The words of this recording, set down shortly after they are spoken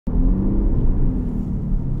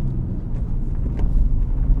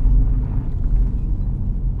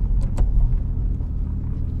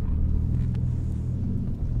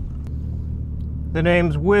The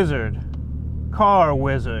name's Wizard. Car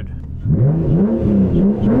Wizard.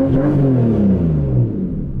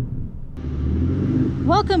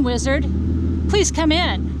 Welcome, Wizard. Please come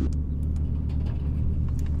in.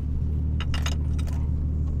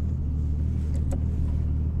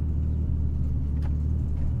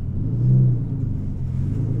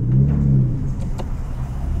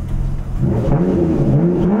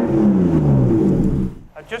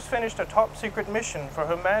 I just finished a top secret mission for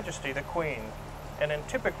Her Majesty the Queen, and in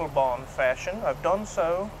typical Bond fashion, I've done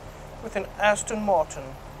so with an Aston Martin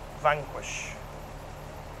Vanquish.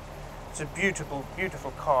 It's a beautiful,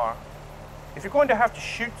 beautiful car. If you're going to have to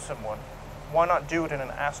shoot someone, why not do it in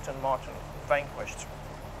an Aston Martin Vanquish?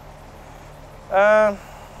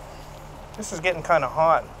 This is getting kind of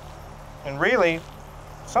hot, and really,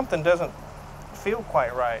 something doesn't feel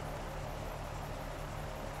quite right.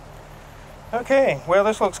 Okay, well,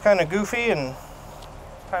 this looks kind of goofy, and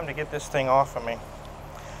time to get this thing off of me.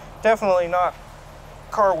 Definitely not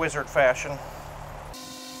Car Wizard fashion.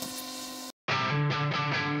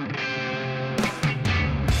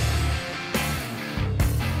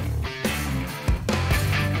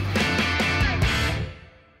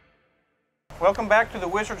 Welcome back to the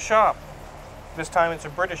Wizard shop. This time it's a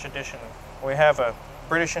British edition. We have a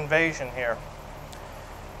British invasion here.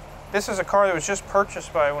 This is a car that was just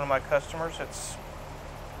purchased by one of my customers.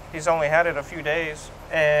 He's only had it a few days,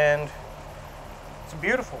 and it's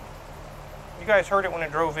beautiful. You guys heard it when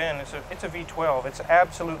it drove in. It's a V12. It's an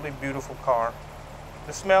absolutely beautiful car.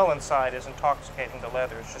 The smell inside is intoxicating. The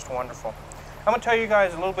leather is just wonderful. I'm going to tell you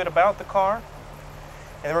guys a little bit about the car, and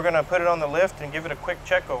then we're going to put it on the lift and give it a quick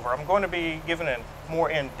check over. I'm going to be giving a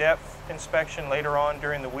more in-depth inspection later on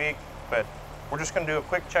during the week, but we're just going to do a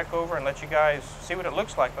quick check over and let you guys see what it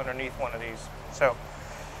looks like underneath one of these. So,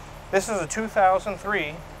 this is a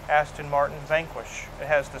 2003 Aston Martin Vanquish. It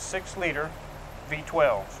has the 6-liter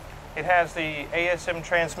V12. It has the ASM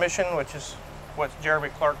transmission, which is what Jeremy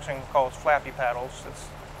Clarkson calls flappy paddles. It's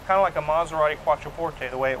kind of like a Maserati Quattroporte,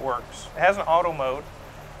 the way it works. It has an auto mode,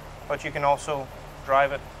 but you can also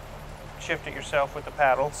drive it, shift it yourself with the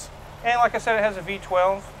paddles. And like I said, it has a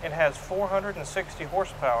V12. It has 460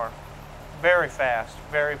 horsepower. Very fast,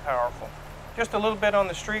 very powerful. Just a little bit on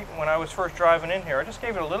the street when I was first driving in here, I just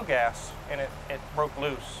gave it a little gas and it broke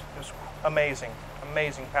loose. It was amazing,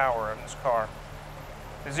 amazing power in this car.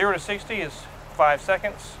 The 0 to 60 is 5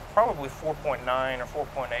 seconds, probably 4.9 or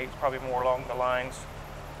 4.8, probably more along the lines.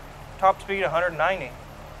 Top speed 190,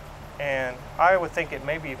 and I would think it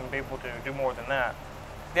may even be able to do more than that.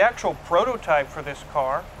 The actual prototype for this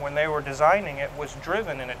car, when they were designing it, was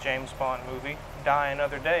driven in a James Bond movie, Die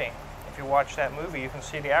Another Day. If you watch that movie, you can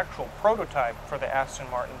see the actual prototype for the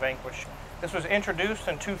Aston Martin Vanquish. This was introduced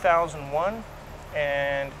in 2001,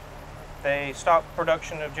 and they stopped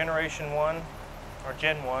production of Generation 1, or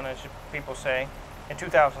Gen 1 as people say, in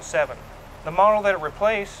 2007. The model that it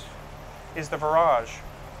replaced is the Virage.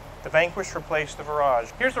 The Vanquish replaced the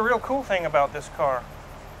Virage. Here's the real cool thing about this car.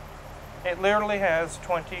 It literally has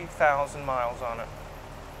 20,000 miles on it.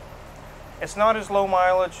 It's not as low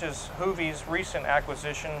mileage as Hoovy's recent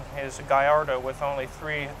acquisition, his Gallardo, with only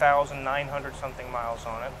 3,900 something miles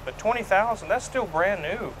on it. But 20,000, that's still brand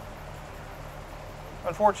new.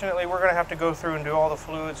 Unfortunately, we're going to have to go through and do all the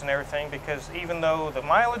fluids and everything, because even though the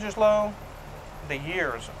mileage is low, the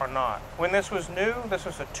years are not. When this was new, this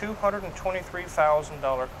was a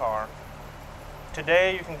 $223,000 car.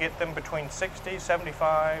 Today, you can get them between 60,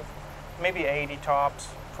 75, maybe 80 tops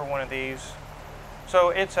for one of these. So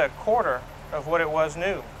it's a quarter of what it was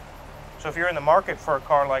new. So if you're in the market for a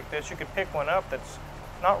car like this, you could pick one up that's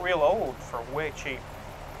not real old for way cheap.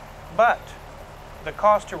 But the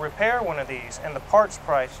cost to repair one of these and the parts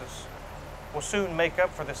prices will soon make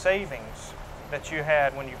up for the savings that you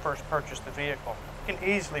had when you first purchased the vehicle. You can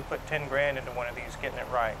easily put 10 grand into one of these getting it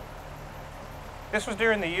right. This was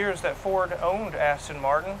during the years that Ford owned Aston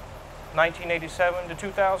Martin, 1987 to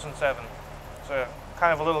 2007. So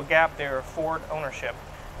kind of a little gap there of Ford ownership.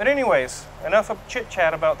 But anyways, enough of chit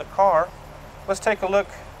chat about the car. Let's take a look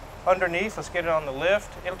underneath. Let's get it on the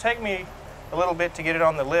lift. It'll take me a little bit to get it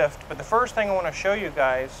on the lift, but the first thing I want to show you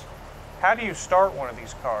guys, how do you start one of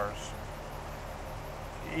these cars?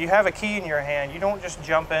 You have a key in your hand. You don't just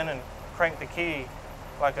jump in and crank the key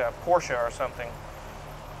like a Porsche or something.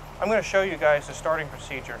 I'm going to show you guys the starting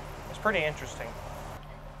procedure. It's pretty interesting.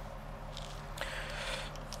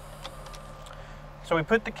 So we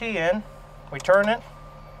put the key in, we turn it,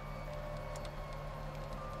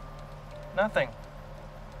 nothing.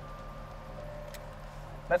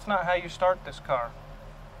 That's not how you start this car.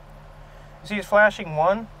 You see it's flashing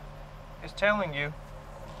 1, it's telling you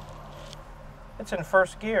it's in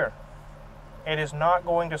first gear. it is not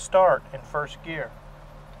going to start in first gear.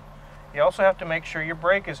 You also have to make sure your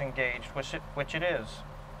brake is engaged, which it is.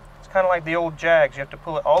 It's kind of like the old Jags. You have to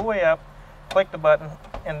pull it all the way up, click the button,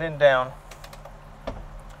 and then down.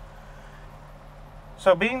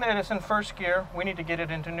 So being that it's in first gear, we need to get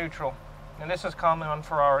it into neutral. And this is common on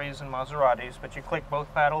Ferraris and Maseratis, but you click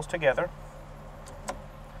both paddles together.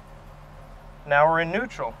 Now we're in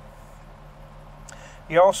neutral.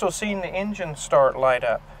 You also seen the engine start light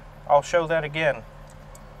up. I'll show that again.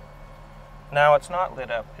 Now it's not lit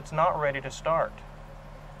up. It's not ready to start.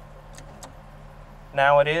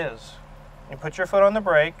 Now it is. You put your foot on the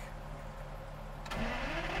brake.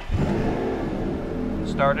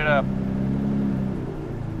 Start it up.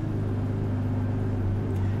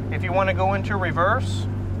 If you want to go into reverse,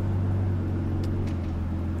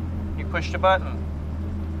 you push the button.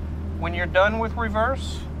 When you're done with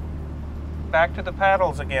reverse, back to the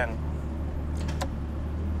paddles again.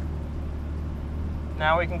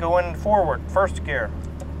 Now we can go in forward, first gear.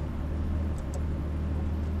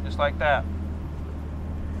 Just like that.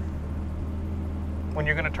 When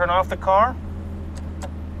you're going to turn off the car,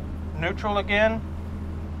 neutral again.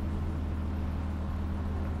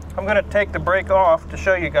 I'm going to take the brake off to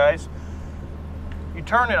show you guys. You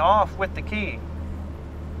turn it off with the key,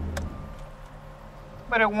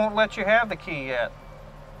 but it won't let you have the key yet.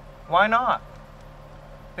 Why not?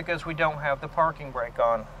 Because we don't have the parking brake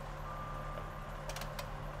on.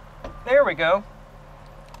 There we go.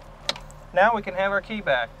 Now we can have our key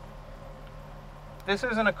back. This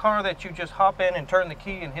isn't a car that you just hop in and turn the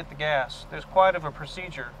key and hit the gas. There's quite of a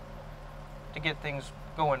procedure to get things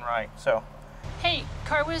going right. So, Hey,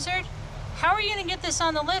 Car Wizard, how are you going to get this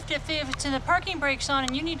on the lift if it's in the parking brake's on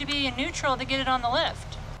and you need to be in neutral to get it on the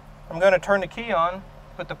lift? I'm going to turn the key on,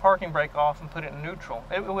 put the parking brake off, and put it in neutral.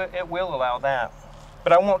 It will allow that,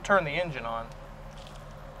 but I won't turn the engine on.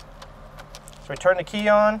 So we turn the key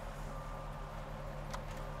on.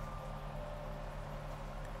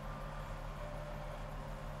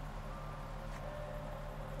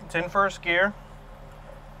 It's in first gear.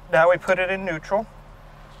 Now we put it in neutral.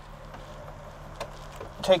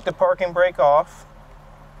 Take the parking brake off.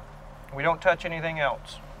 We don't touch anything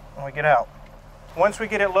else when we get out. Once we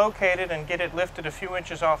get it located and get it lifted a few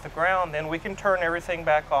inches off the ground, then we can turn everything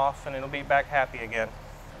back off and it'll be back happy again.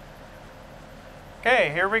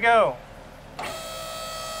 Okay, here we go.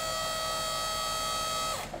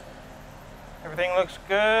 Everything looks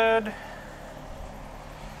good.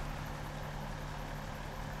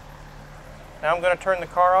 Now I'm going to turn the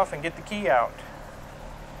car off and get the key out.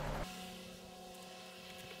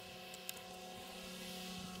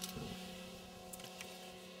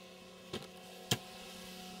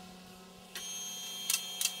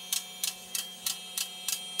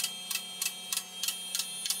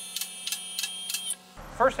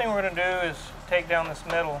 First thing we're going to do is take down this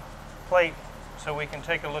metal plate so we can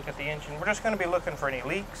take a look at the engine. We're just going to be looking for any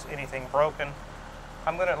leaks, anything broken.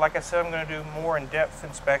 Like I said, I'm going to do more in-depth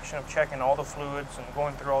inspection of checking all the fluids and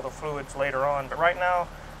going through all the fluids later on. But right now,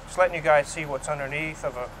 just letting you guys see what's underneath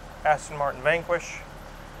of a Aston Martin Vanquish.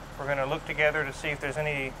 We're going to look together to see if there's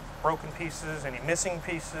any broken pieces, any missing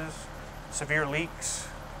pieces, severe leaks.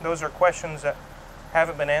 Those are questions that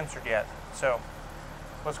haven't been answered yet. So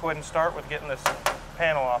let's go ahead and start with getting this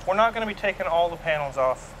panel off. We're not going to be taking all the panels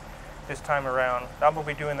off this time around. I will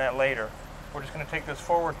be doing that later. We're just going to take this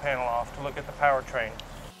forward panel off to look at the powertrain.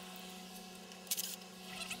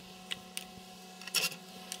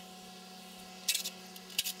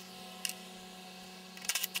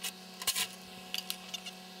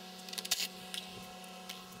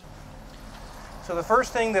 So the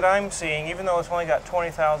first thing that I'm seeing, even though it's only got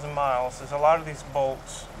 20,000 miles, is a lot of these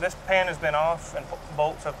bolts. This pan has been off and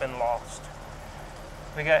bolts have been lost.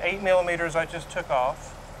 We got 8mm I just took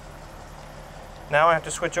off. Now I have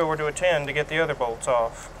to switch over to a 10 to get the other bolts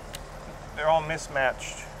off. They're all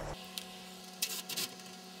mismatched.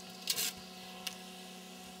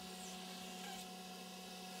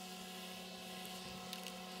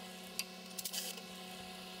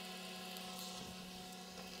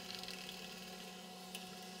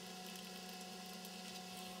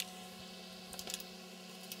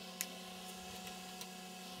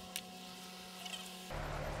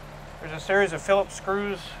 There's a series of Phillips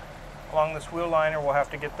screws along this wheel liner. We'll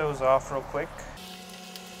have to get those off real quick.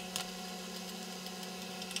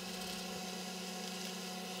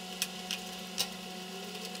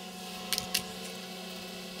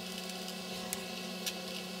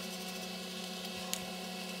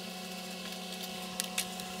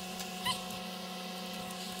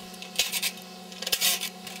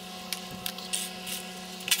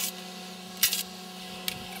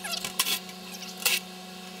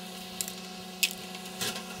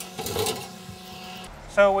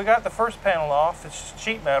 So we got the first panel off. It's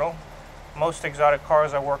sheet metal. Most exotic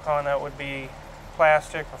cars I work on, that would be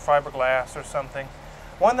plastic or fiberglass or something.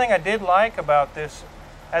 One thing I did like about this,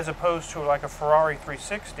 as opposed to like a Ferrari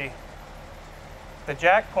 360, the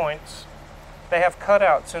jack points, they have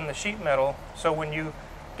cutouts in the sheet metal, so when you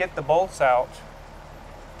get the bolts out,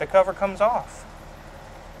 the cover comes off.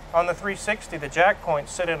 On the 360, the jack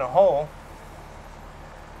points sit in a hole,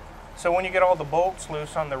 so when you get all the bolts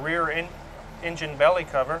loose on the rear engine belly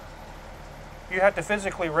cover, you have to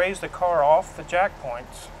physically raise the car off the jack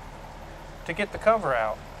points to get the cover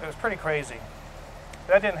out. It was pretty crazy.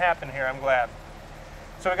 That didn't happen here, I'm glad.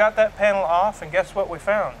 So we got that panel off, and guess what we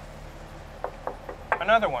found?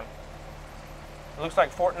 Another one. It looks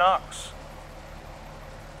like Fort Knox.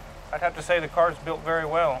 I'd have to say the car's built very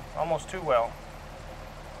well, almost too well.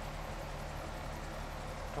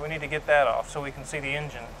 So we need to get that off so we can see the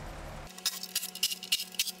engine.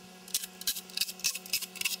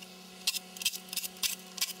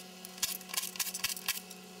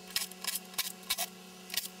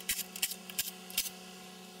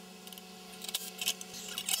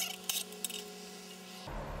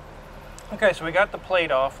 Okay, so we got the plate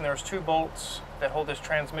off, and there's 2 bolts that hold this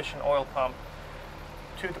transmission oil pump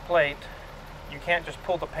to the plate. You can't just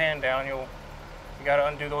pull the pan down, you got to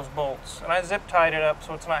undo those bolts. And I zip tied it up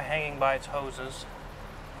so it's not hanging by its hoses.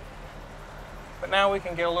 But now we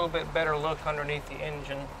can get a little bit better look underneath the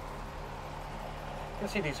engine. You can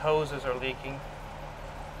see these hoses are leaking.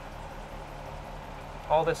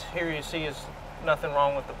 All this here you see is nothing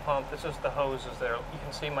wrong with the pump. This is the hoses there. You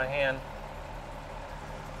can see my hand.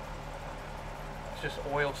 Just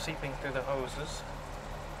oil seeping through the hoses.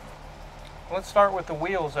 Let's start with the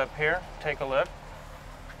wheels up here. Take a look.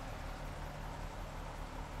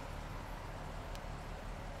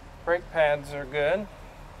 Brake pads are good.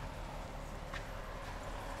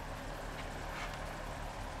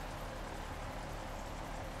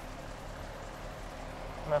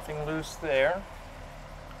 Nothing loose there.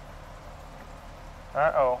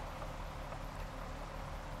 Uh-oh.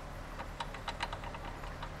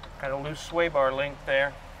 Got a loose sway bar link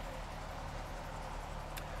there.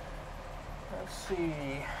 Let's see.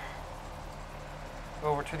 Go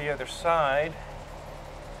over to the other side.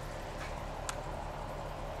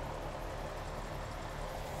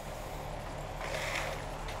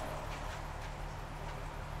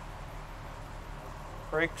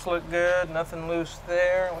 Brakes look good, nothing loose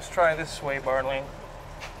there. Let's try this sway bar link.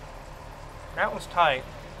 That one's tight.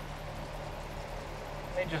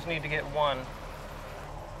 They just need to get one.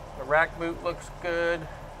 The rack boot looks good,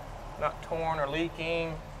 not torn or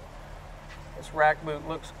leaking. This rack boot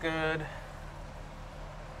looks good.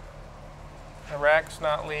 The rack's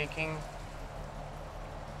not leaking.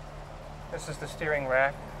 This is the steering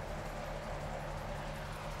rack.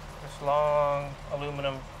 This long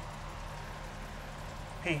aluminum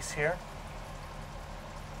piece here.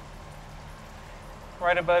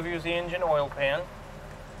 Right above you is the engine oil pan.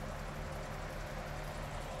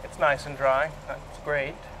 It's nice and dry. That's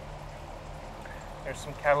great. There's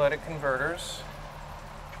some catalytic converters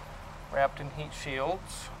wrapped in heat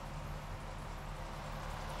shields.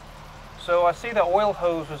 So I see the oil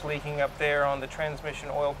hose was leaking up there on the transmission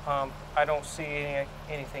oil pump. I don't see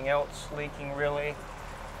anything else leaking really.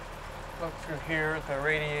 Look through here at the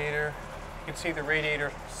radiator. You can see the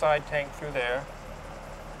radiator side tank through there.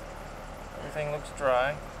 Everything looks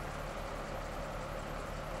dry.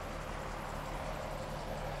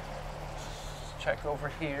 Let's check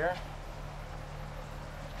over here.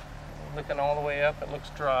 Looking all the way up, it looks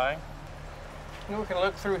dry. And we can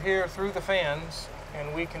look through here, through the fans,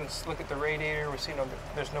 and we can look at the radiator. We see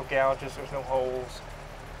there's no gouges, there's no holes,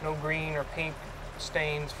 no green or pink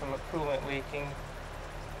stains from the coolant leaking.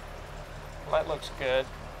 Well, that looks good.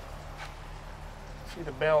 See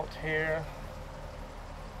the belt here.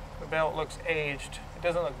 The belt looks aged. It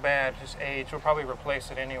doesn't look bad, just aged. We'll probably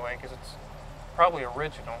replace it anyway because it's probably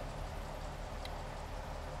original.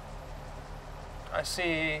 I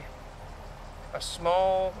see a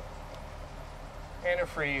small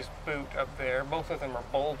antifreeze boot up there. Both of them are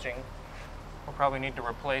bulging. We'll probably need to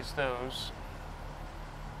replace those.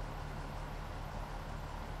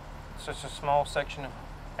 It's just a small section of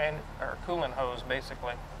coolant hose,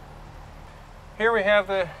 basically. Here we have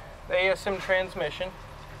the ASM transmission.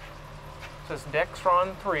 It says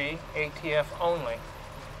Dexron 3 ATF only.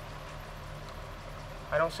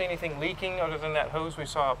 I don't see anything leaking other than that hose we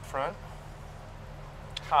saw up front.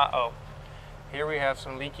 Uh-oh. Here we have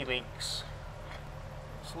some leaky leaks.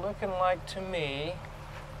 It's looking like to me,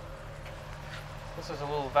 this is a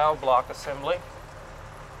little valve block assembly.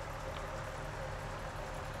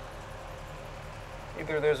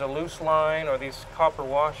 Either there's a loose line or these copper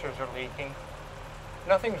washers are leaking.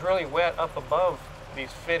 Nothing's really wet up above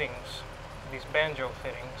these fittings, these banjo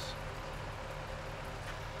fittings.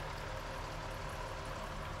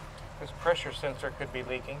 This pressure sensor could be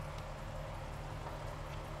leaking.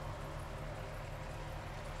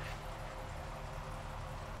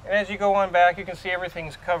 And as you go on back, you can see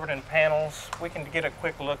everything's covered in panels. We can get a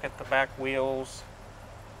quick look at the back wheels.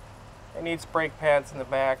 It needs brake pads in the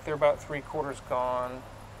back. They're about 3/4 gone.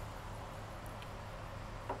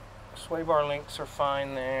 Sway bar links are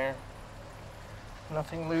fine there.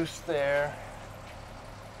 Nothing loose there.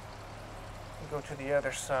 Go to the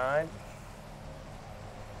other side.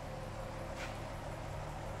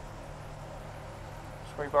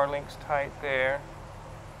 Sway bar links tight there.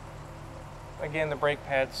 Again, the brake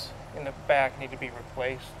pads in the back need to be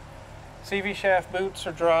replaced. CV shaft boots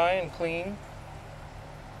are dry and clean.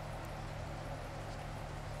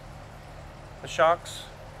 The shocks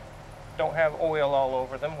don't have oil all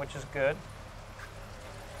over them, which is good.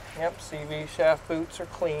 Yep, CV shaft boots are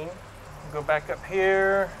clean. Go back up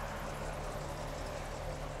here.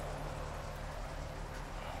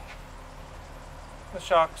 The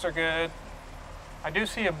shocks are good. I do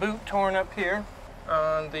see a boot torn up here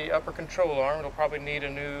on the upper control arm. It'll probably need a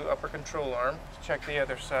new upper control arm. Let's check the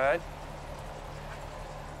other side.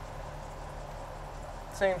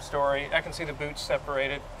 Same story. I can see the boots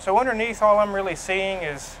separated. So underneath, all I'm really seeing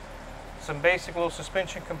is some basic little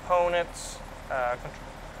suspension components,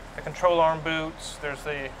 the control arm boots. There's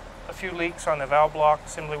a few leaks on the valve block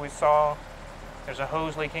assembly we saw. There's a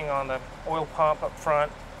hose leaking on the oil pump up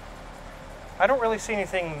front. I don't really see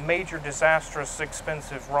anything major, disastrous,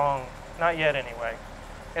 expensive wrong. Not yet, anyway.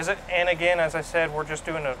 And again, as I said, we're just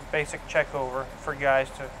doing a basic check over for you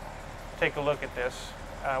guys to take a look at this.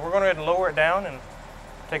 We're going to go ahead and lower it down and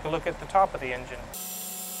take a look at the top of the engine.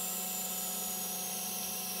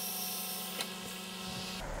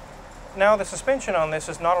 Now, the suspension on this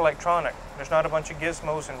is not electronic. There's not a bunch of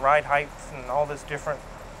gizmos and ride heights and all this different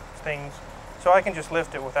things. So I can just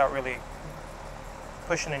lift it without really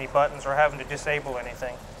pushing any buttons or having to disable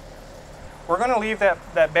anything. We're going to leave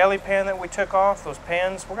that belly pan that we took off, those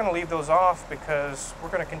pans, we're going to leave those off because we're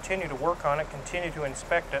going to continue to work on it, continue to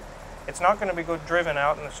inspect it. It's not going to be driven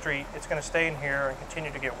out in the street. It's going to stay in here and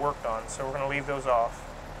continue to get worked on, so we're going to leave those off.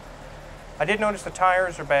 I did notice the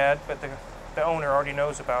tires are bad, but the owner already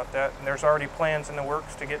knows about that, and there's already plans in the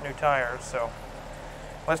works to get new tires, so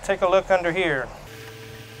let's take a look under here.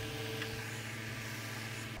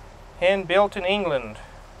 Hand built in England.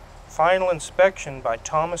 Final inspection by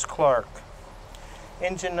Thomas Clark.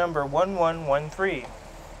 Engine number 1113.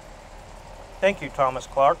 Thank you, Thomas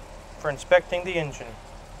Clark, for inspecting the engine.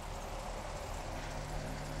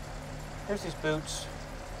 Here's these boots.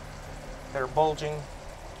 They're bulging.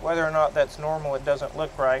 Whether or not that's normal, it doesn't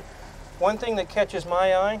look right. One thing that catches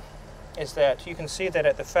my eye is that you can see that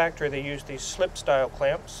at the factory they use these slip style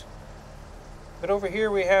clamps. But over here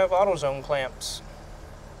we have AutoZone clamps.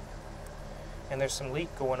 And there's some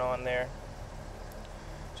leak going on there.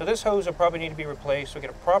 So this hose will probably need to be replaced. So get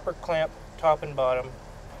a proper clamp top and bottom.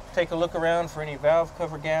 Take a look around for any valve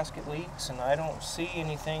cover gasket leaks, and I don't see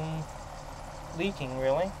anything leaking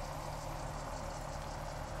really.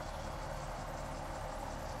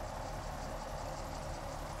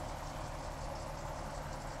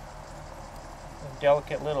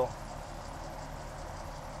 Delicate little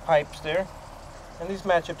pipes there, and these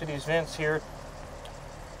match up to these vents here.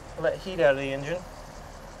 Let heat out of the engine,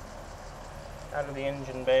 out of the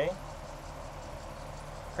engine bay.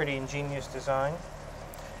 Pretty ingenious design.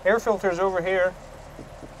 Air filters over here.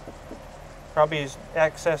 Probably is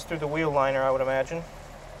accessed through the wheel liner, I would imagine.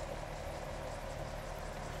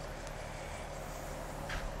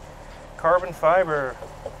 Carbon fiber.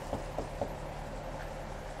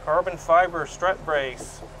 Carbon fiber strut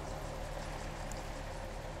brace.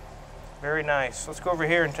 Very nice. Let's go over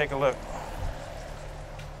here and take a look.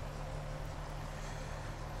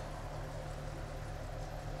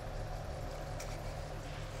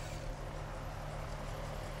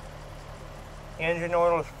 Engine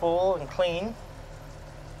oil is full and clean.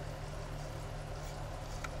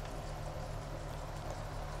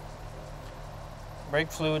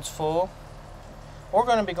 Brake fluid's full. We're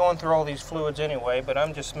going to be going through all these fluids anyway, but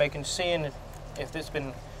I'm just seeing if it's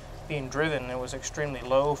been being driven, it was extremely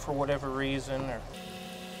low for whatever reason, or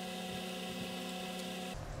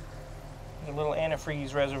a little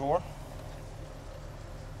antifreeze reservoir.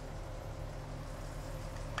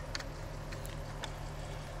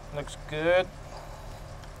 Looks good.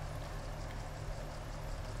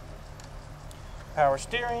 Power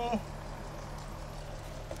steering.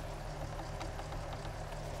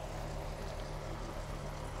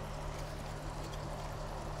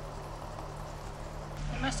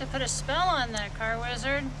 must have put a spell on that car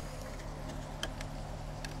wizard.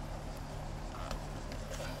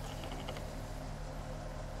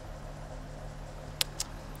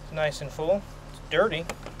 It's nice and full. It's dirty.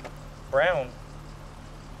 Brown.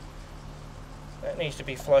 That needs to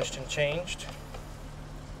be flushed and changed.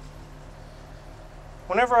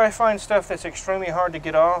 Whenever I find stuff that's extremely hard to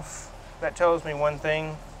get off, that tells me one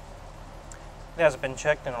thing. It hasn't been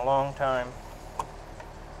checked in a long time.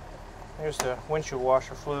 There's the windshield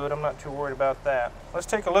washer fluid. I'm not too worried about that. Let's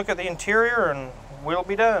take a look at the interior and we'll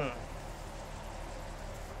be done.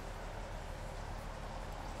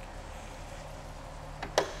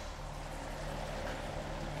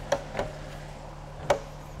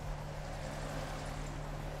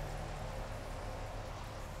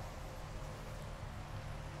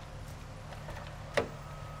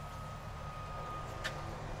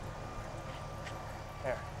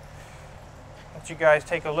 There. Let you guys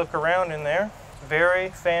take a look around in there. Very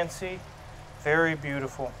fancy, very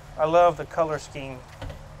beautiful. I love the color scheme.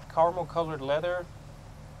 Caramel colored leather.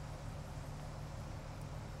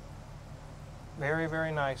 Very,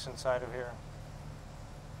 very nice inside of here.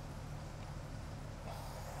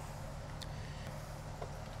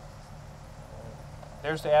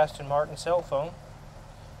 There's the Aston Martin cell phone.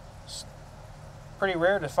 It's pretty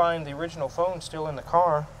rare to find the original phone still in the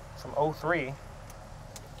car from '03.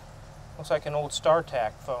 Looks like an old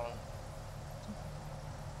StarTAC phone.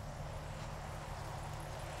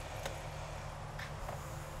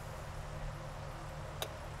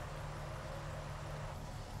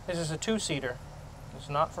 This is a two-seater. It's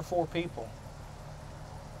not for 4 people.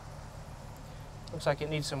 Looks like it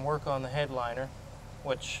needs some work on the headliner,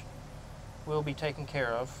 which will be taken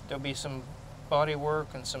care of. There'll be some body work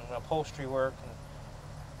and some upholstery work. And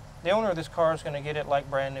the owner of this car is going to get it like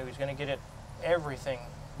brand new. He's going to get it everything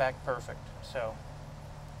back perfect. So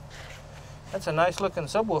that's a nice looking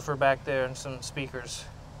subwoofer back there and some speakers.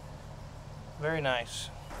 Very nice.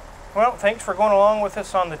 Well, thanks for going along with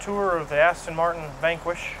us on the tour of the Aston Martin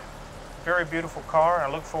Vanquish. Very beautiful car. I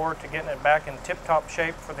look forward to getting it back in tip-top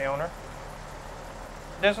shape for the owner.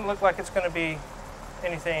 It doesn't look like it's going to be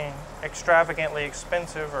anything extravagantly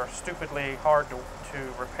expensive or stupidly hard to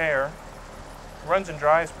repair. Runs and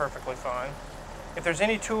drives perfectly fine. If there's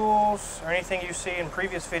any tools or anything you see in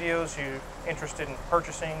previous videos you're interested in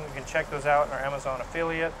purchasing, you can check those out in our Amazon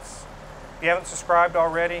affiliates. If you haven't subscribed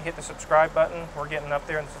already, hit the subscribe button. We're getting up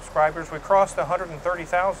there in subscribers. We crossed the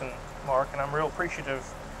 130,000 mark, and I'm real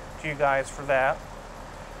appreciative to you guys for that.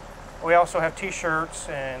 We also have t-shirts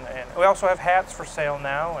and we also have hats for sale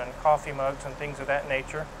now and coffee mugs and things of that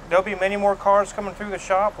nature. There'll be many more cars coming through the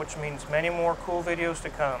shop, which means many more cool videos to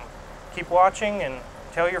come. Keep watching and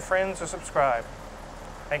tell your friends to subscribe.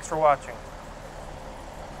 Thanks for watching.